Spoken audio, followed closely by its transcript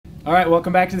All right,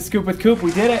 welcome back to the Scoop with Coop.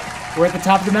 We did it. We're at the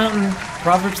top of the mountain.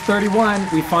 Proverbs 31.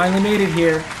 We finally made it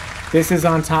here. This is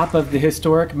on top of the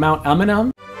historic Mount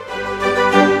Umunum.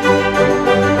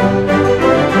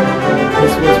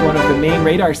 This was one of the main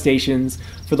radar stations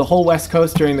for the whole West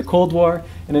Coast during the Cold War,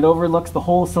 and it overlooks the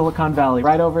whole Silicon Valley.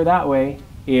 Right over that way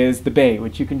is the bay,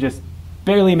 which you can just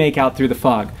barely make out through the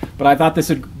fog. But I thought this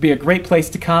would be a great place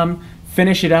to come,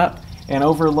 finish it up, and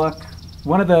overlook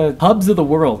one of the hubs of the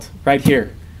world right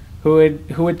here. Who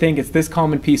would think it's this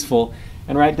calm and peaceful?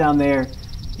 And right down there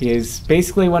is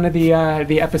basically one of the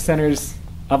epicenters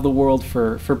of the world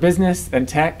for business and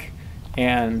tech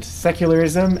and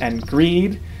secularism and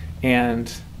greed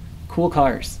and cool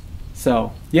cars.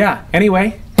 So yeah,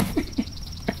 anyway,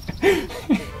 let's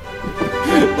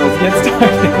get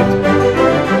started.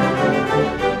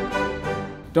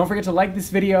 Don't forget to like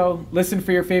this video, listen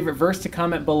for your favorite verse to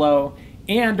comment below,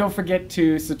 and don't forget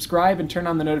to subscribe and turn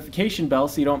on the notification bell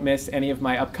so you don't miss any of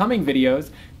my upcoming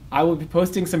videos. I will be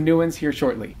posting some new ones here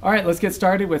shortly. All right, let's get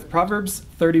started with Proverbs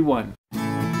 31.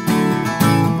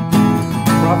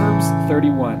 Proverbs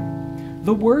 31.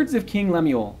 The words of King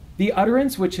Lemuel, the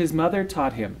utterance which his mother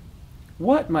taught him.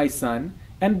 What, my son,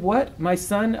 and what, my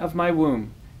son of my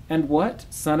womb, and what,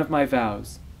 son of my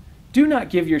vows? Do not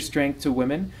give your strength to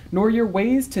women, nor your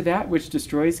ways to that which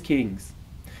destroys kings.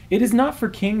 It is not for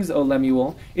kings, O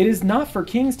Lemuel, it is not for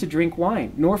kings to drink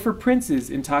wine, nor for princes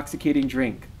intoxicating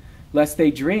drink, lest they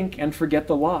drink and forget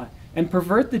the law, and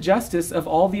pervert the justice of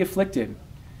all the afflicted.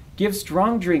 Give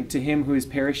strong drink to him who is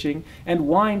perishing, and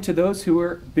wine to those who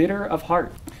are bitter of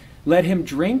heart. Let him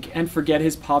drink and forget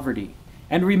his poverty,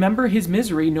 and remember his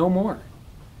misery no more.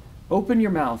 Open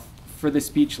your mouth for the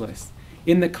speechless,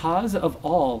 in the cause of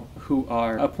all who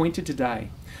are appointed to die.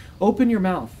 Open your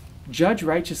mouth. Judge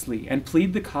righteously, and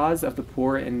plead the cause of the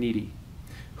poor and needy.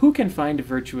 Who can find a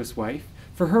virtuous wife?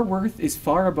 For her worth is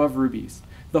far above rubies.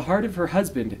 The heart of her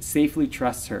husband safely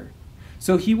trusts her,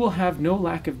 so he will have no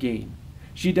lack of gain.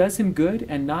 She does him good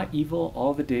and not evil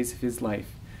all the days of his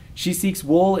life. She seeks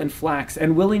wool and flax,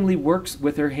 and willingly works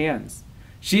with her hands.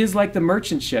 She is like the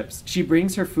merchant ships. She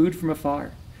brings her food from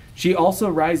afar. She also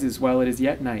rises while it is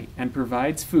yet night, and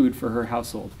provides food for her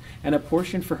household, and a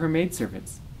portion for her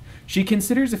maidservants. She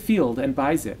considers a field and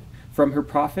buys it. From her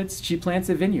profits she plants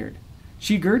a vineyard.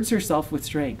 She girds herself with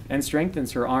strength and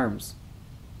strengthens her arms.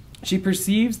 She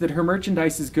perceives that her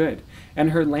merchandise is good,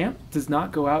 and her lamp does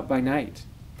not go out by night.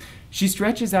 She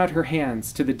stretches out her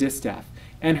hands to the distaff,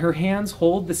 and her hands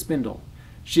hold the spindle.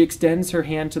 She extends her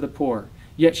hand to the poor,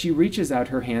 yet she reaches out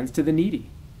her hands to the needy.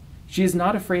 She is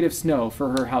not afraid of snow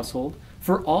for her household,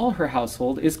 for all her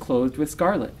household is clothed with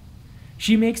scarlet.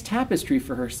 She makes tapestry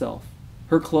for herself.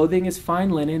 Her clothing is fine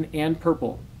linen and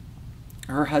purple.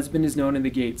 Her husband is known in the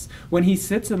gates, when he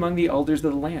sits among the elders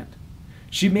of the land.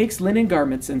 She makes linen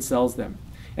garments and sells them,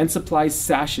 and supplies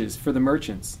sashes for the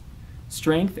merchants.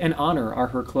 Strength and honor are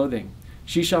her clothing.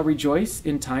 She shall rejoice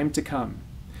in time to come.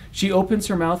 She opens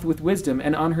her mouth with wisdom,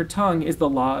 and on her tongue is the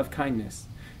law of kindness.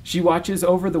 She watches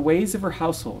over the ways of her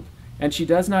household, and she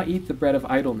does not eat the bread of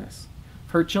idleness.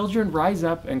 Her children rise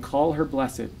up and call her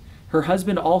blessed, her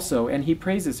husband also, and he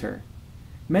praises her.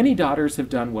 Many daughters have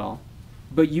done well,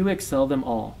 but you excel them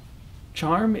all.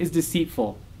 Charm is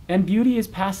deceitful, and beauty is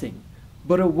passing,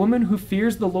 but a woman who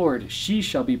fears the Lord, she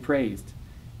shall be praised.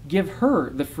 Give her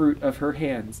the fruit of her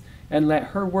hands, and let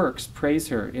her works praise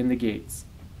her in the gates.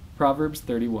 Proverbs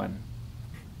 31.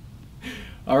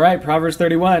 All right, Proverbs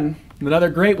 31, another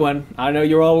great one. I know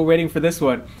you're all waiting for this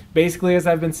one. Basically, as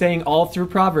I've been saying all through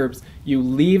Proverbs, you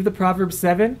leave the Proverbs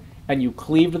 7, and you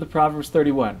cleave to the Proverbs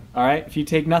 31. All right, if you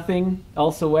take nothing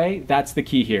else away, that's the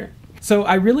key here. So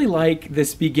I really like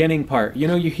this beginning part. You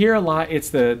know, you hear a lot, it's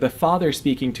the father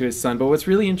speaking to his son, but what's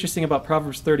really interesting about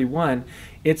Proverbs 31,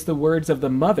 it's the words of the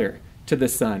mother to the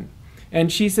son. And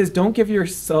she says, don't give your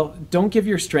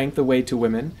strength away to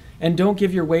women, and don't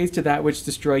give your ways to that which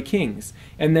destroy kings.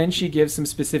 And then she gives some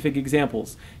specific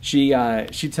examples. She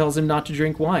tells him not to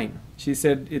drink wine. She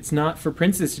said it's not for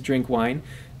princes to drink wine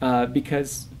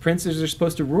because princes are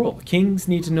supposed to rule. Kings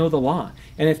need to know the law.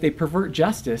 And if they pervert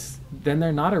justice, then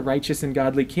they're not a righteous and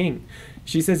godly king.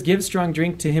 She says, give strong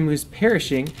drink to him who's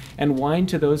perishing, and wine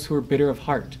to those who are bitter of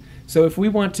heart. So if we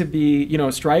want to be,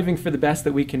 striving for the best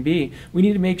that we can be, we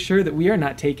need to make sure that we are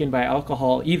not taken by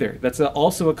alcohol either. That's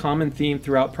also a common theme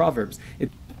throughout Proverbs.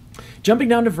 Jumping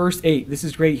down to verse 8, this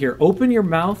is great here. Open your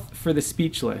mouth for the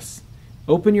speechless.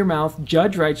 Open your mouth,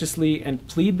 judge righteously, and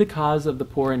plead the cause of the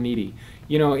poor and needy.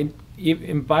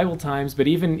 In Bible times, but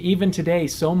even today,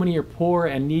 so many are poor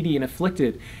and needy and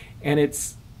afflicted. And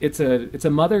it's a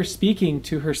mother speaking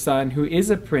to her son who is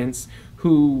a prince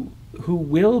who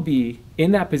will be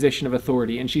in that position of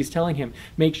authority, and she's telling him,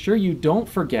 make sure you don't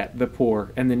forget the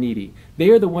poor and the needy. They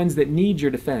are the ones that need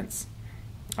your defense.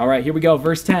 All right, here we go,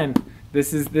 verse 10.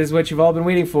 This is what you've all been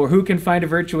waiting for. Who can find a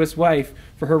virtuous wife?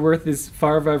 For her worth is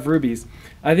far above rubies.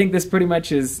 I think this pretty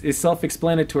much is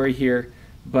self-explanatory here,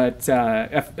 but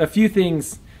a few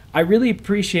things. I really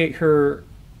appreciate her,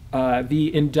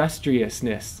 the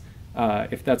industriousness,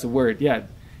 if that's a word. Yeah,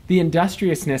 the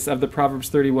industriousness of the Proverbs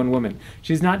 31 woman.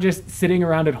 She's not just sitting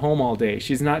around at home all day.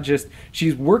 She's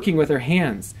working with her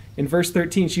hands. In verse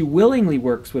 13, she willingly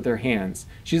works with her hands.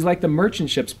 She's like the merchant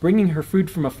ships, bringing her food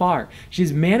from afar.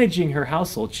 She's managing her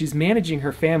household. She's managing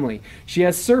her family. She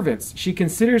has servants. She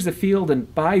considers a field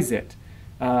and buys it.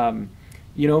 From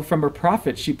her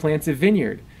profits, she plants a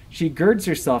vineyard. She girds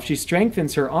herself. She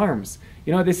strengthens her arms.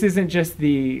 This isn't just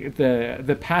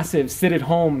the passive sit at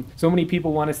home. So many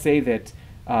people want to say that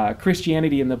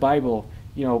Christianity in the Bible,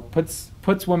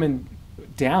 puts women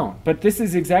down. But this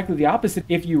is exactly the opposite.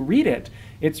 If you read it,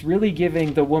 it's really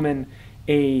giving the woman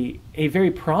a very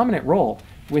prominent role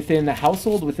within the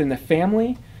household, within the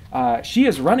family. She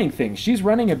is running things. She's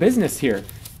running a business here.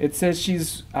 It says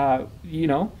she's,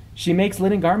 she makes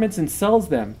linen garments and sells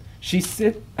them.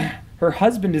 Her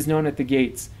husband is known at the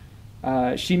gates.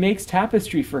 She makes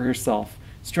tapestry for herself.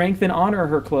 Strength and honor are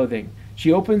her clothing.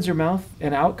 She opens her mouth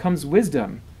and out comes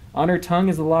wisdom. On her tongue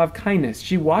is the law of kindness.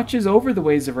 She watches over the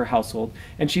ways of her household,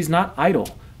 and she's not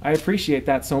idle. I appreciate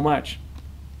that so much.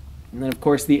 And then, of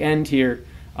course, the end here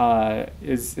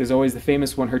is always the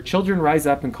famous one. Her children rise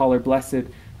up and call her blessed.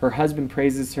 Her husband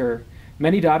praises her.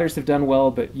 Many daughters have done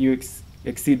well, but you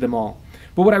exceed them all.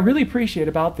 But what I really appreciate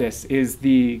about this is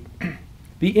the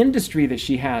industry that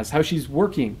she has, how she's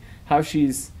working, how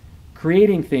she's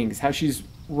creating things, how she's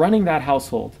running that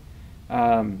household,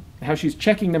 how she's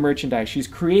checking the merchandise, she's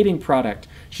creating product,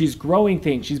 she's growing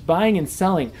things, she's buying and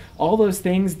selling, all those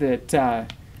things that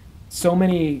so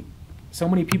many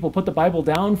people put the Bible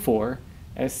down for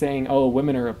as saying, oh,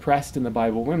 women are oppressed in the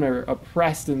Bible, women are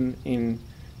oppressed in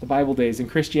the Bible days. In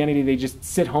Christianity, they just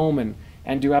sit home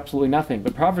and do absolutely nothing.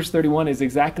 But Proverbs 31 is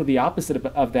exactly the opposite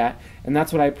of that, and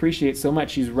that's what I appreciate so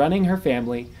much. She's running her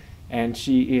family, and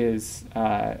she's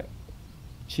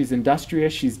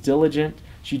industrious, she's diligent,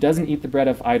 she doesn't eat the bread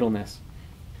of idleness.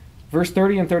 Verse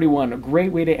 30 and 31, a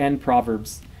great way to end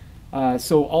Proverbs.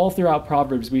 So all throughout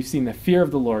Proverbs, we've seen the fear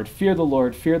of the Lord, fear the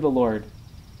Lord, fear the Lord.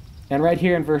 And right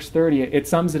here in verse 30, it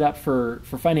sums it up for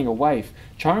finding a wife.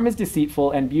 Charm is deceitful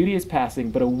and beauty is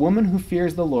passing, but a woman who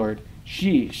fears the Lord,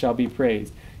 she shall be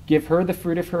praised. Give her the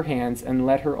fruit of her hands, and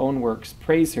let her own works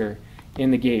praise her in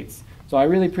the gates. So I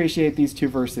really appreciate these two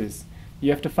verses.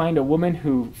 You have to find a woman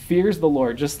who fears the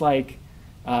Lord, just like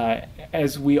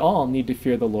as we all need to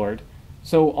fear the Lord.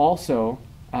 So also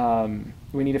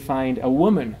we need to find a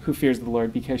woman who fears the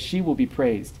Lord, because she will be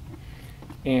praised.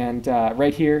 And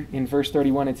right here in verse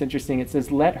 31, it's interesting. It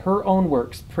says, let her own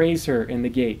works praise her in the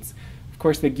gates. Of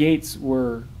course, the gates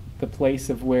were the place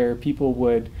of where people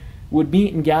would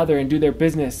meet and gather and do their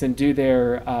business and do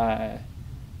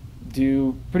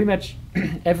pretty much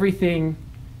everything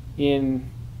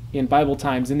in Bible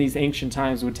times, in these ancient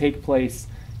times, would take place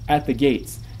at the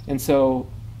gates. And so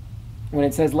when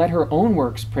it says, let her own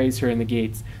works praise her in the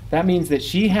gates, that means that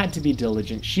she had to be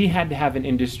diligent. She had to have an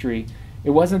industry.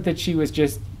 It wasn't that she was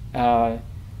just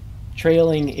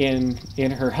trailing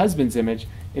in her husband's image.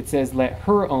 It says, let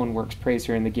her own works praise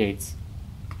her in the gates.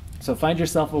 So find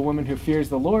yourself a woman who fears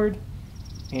the Lord,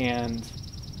 and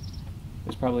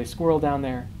there's probably a squirrel down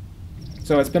there.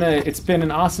 So it's been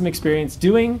an awesome experience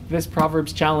doing this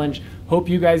Proverbs challenge. Hope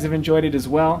you guys have enjoyed it as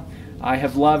well. I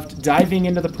have loved diving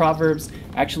into the Proverbs.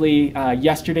 Actually,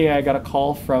 yesterday I got a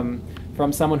call from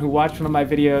someone who watched one of my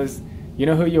videos. You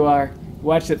know who you are.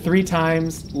 Watched it 3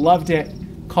 times, loved it,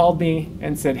 called me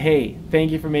and said, hey, thank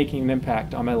you for making an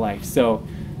impact on my life. So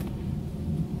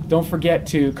don't forget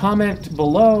to comment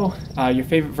below your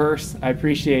favorite verse. I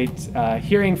appreciate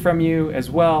hearing from you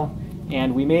as well.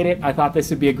 And we made it. I thought this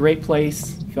would be a great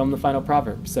place to film the final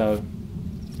proverb. So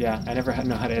yeah, I never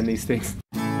know how to end these things.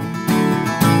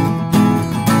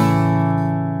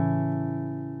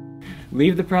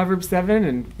 Leave the Proverbs 7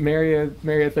 and marry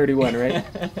a 31, right?